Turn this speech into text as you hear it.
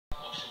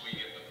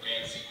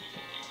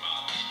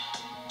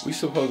We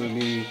supposed to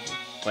be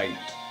like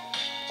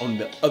on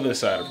the other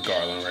side of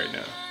Garland right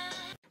now.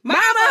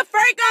 Mama,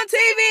 Frank on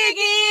TV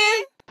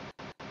again.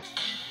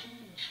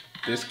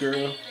 This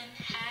girl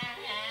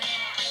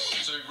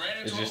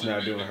is just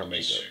now doing her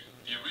makeup.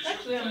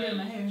 Actually, I'm doing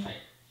my hair.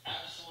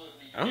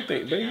 I don't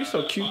think, baby, you're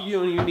so cute. You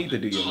don't even need to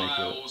do your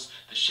makeup.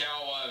 The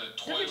shower, the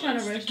toilet, trying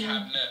to rush the me.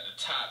 cabinet,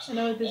 the taps, I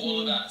know what this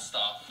all of means. that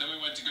stuff. Then we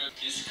went to go.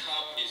 This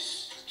cup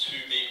is too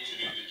big to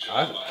do the job.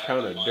 I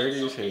kind of dirty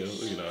as hell.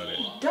 Look at all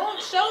that.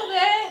 Don't show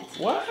that.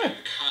 Why? Cut a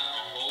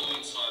hole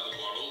inside the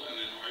bottle and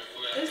then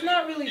hopefully. It's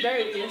not really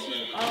dirty. It's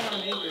just all on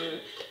makeup.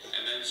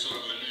 And then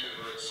sort of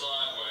maneuver it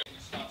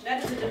sideways.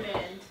 That is a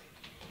demand.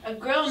 A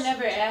girl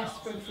never asks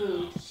for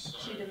food.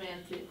 She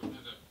demands it.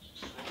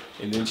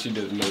 And then she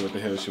doesn't know what the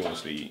hell she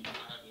wants to eat.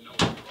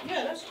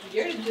 Yeah, that's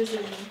your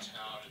decision.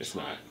 It's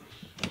not.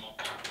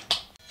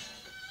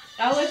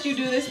 I'll let you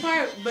do this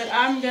part, but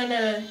I'm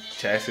gonna.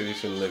 Chasity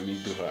shouldn't let me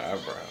do her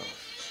eyebrows.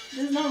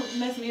 Just don't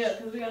mess me up,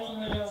 because we got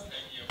somewhere else.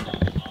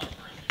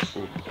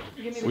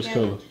 Give me the Which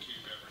camera. color?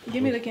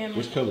 Give me the camera.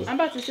 Which color? I'm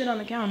about to sit on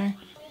the counter.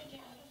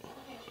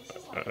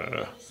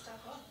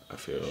 I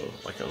feel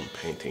like I'm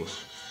painting.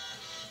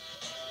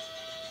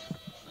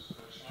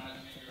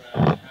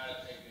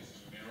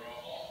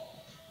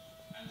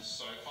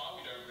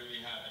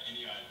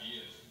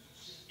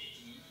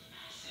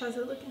 How's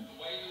it looking?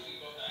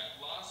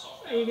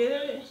 Are you good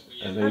at it?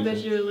 I bet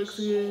you it looks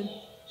good.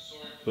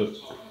 Look.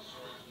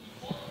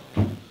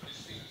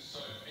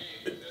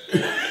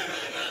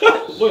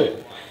 What?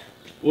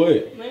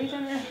 What? Maybe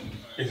turn around.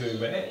 Is it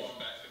bad?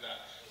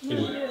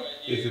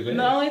 Is it bad?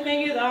 The only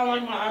thing is I don't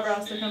like my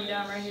eyebrows to come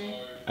down right here.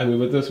 I mean,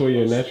 but that's where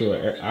your natural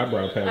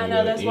eyebrow pattern is. I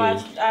know, that's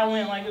why I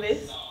went like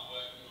this.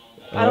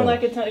 I don't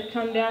like it to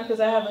come down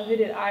because I have a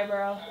hooded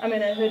eyebrow. I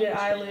mean a hooded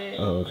eyelid.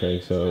 Oh, okay.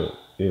 So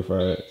if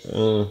I...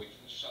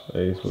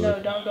 No,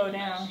 don't go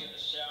down.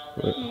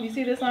 What? You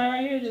see this line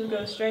right here? Just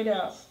go straight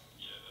out.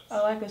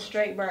 I like a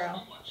straight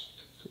brow.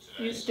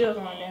 You're still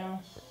going down.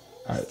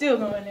 Still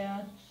going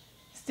down.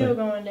 Still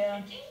going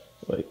down.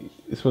 Like,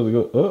 it's supposed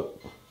to go up?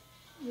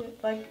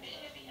 Like,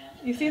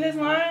 you see this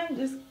line?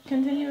 Just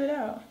continue it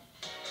out.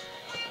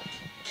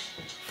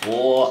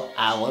 4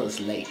 hours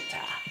later.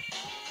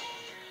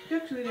 You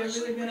actually did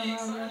really good on my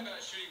eyebrow.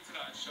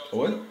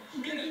 What?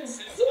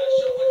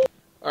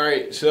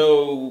 Alright,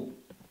 so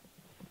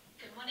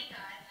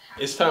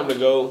it's time to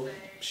go.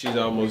 She's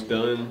almost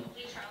done.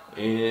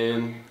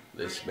 And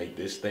let's make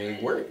this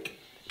thing work.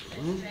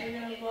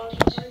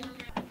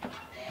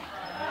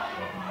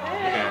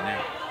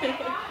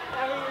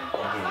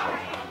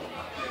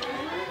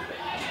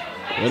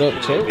 What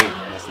up, champ?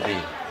 That's the D.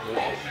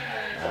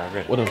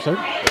 What up, sir?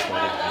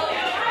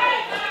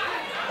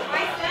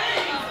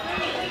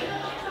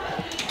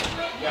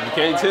 You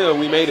can't tell,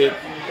 we made it.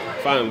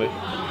 Finally.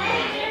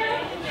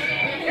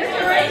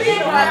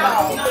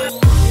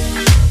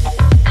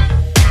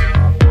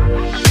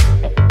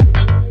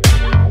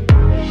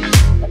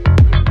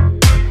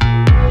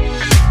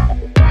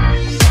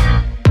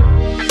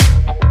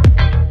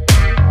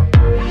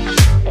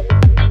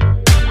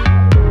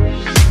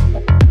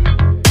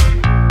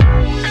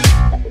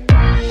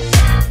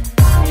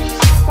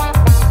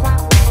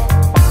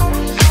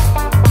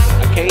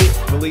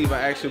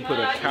 I actually put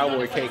a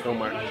cowboy cake on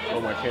my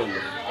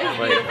camera.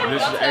 Like,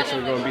 this is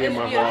actually gonna be in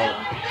my vlog.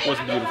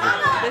 What's beautiful?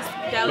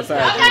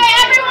 Besides you. Hey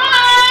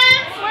everyone!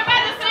 We're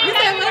about to sing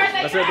happy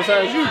birthday. I said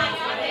besides you.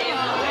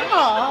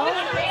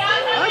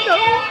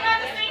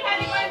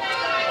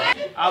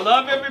 I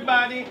love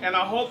everybody, and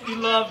I hope you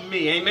love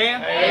me.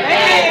 Amen?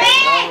 Amen.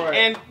 Right.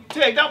 And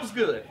Ted, that was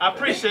good. I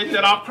appreciate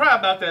that. I'll cry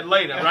about that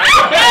later, right?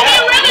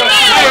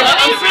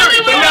 I'm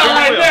serious, but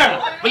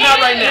not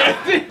right now.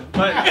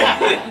 But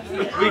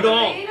we go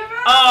on.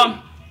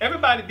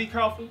 Everybody be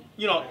careful.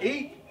 You know,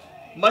 eat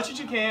much as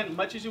you can,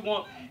 much as you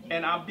want,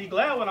 and I'll be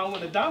glad when I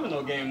win a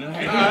domino game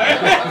tonight.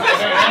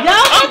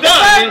 I'm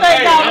done.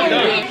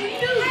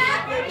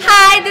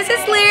 Hi, this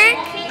is Lyric,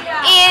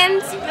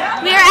 and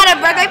we are at a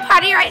birthday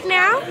party right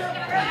now.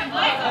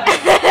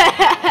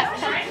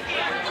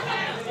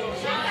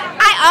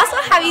 I also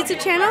have a YouTube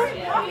channel,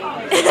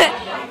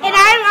 and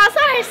I'm also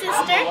her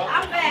sister.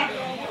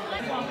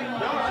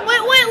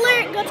 Wait,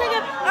 Lyric, go take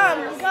a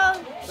go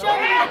show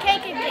me the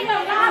cake and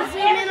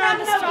zoom in on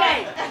the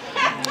star.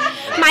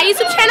 My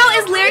YouTube channel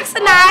is Lyric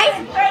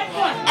Sanai,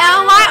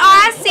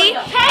 LYRICSANAII.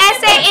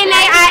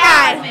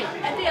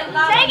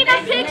 Taking a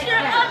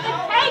picture of the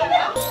cake.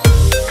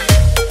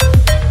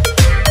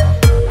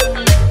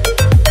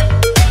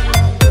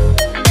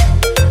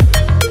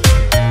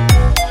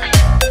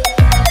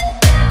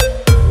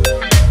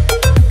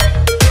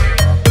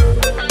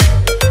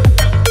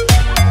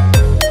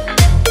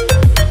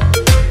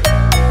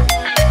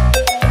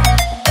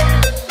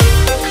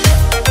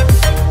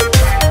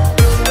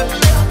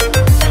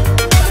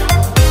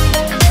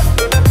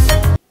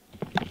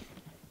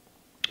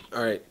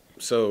 Alright,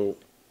 so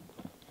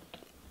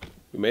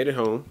we made it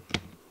home.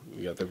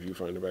 We got the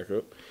viewfinder back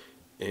up.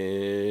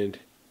 And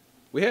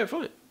we had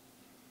fun.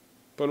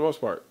 For the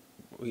most part.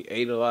 We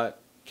ate a lot,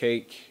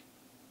 cake,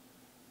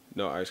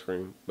 no ice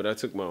cream, but I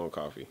took my own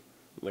coffee,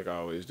 like I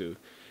always do.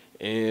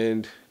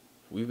 And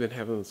we've been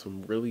having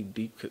some really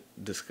deep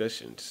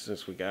discussions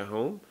since we got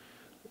home,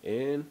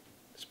 and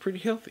it's pretty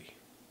healthy.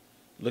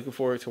 Looking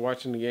forward to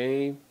watching the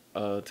game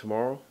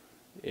tomorrow,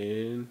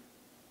 and,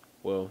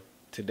 well,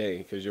 today,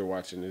 because you're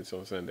watching this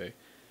on Sunday.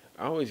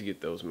 I always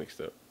get those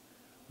mixed up.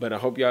 But I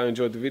hope y'all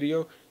enjoyed the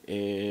video,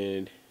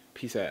 and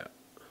peace out.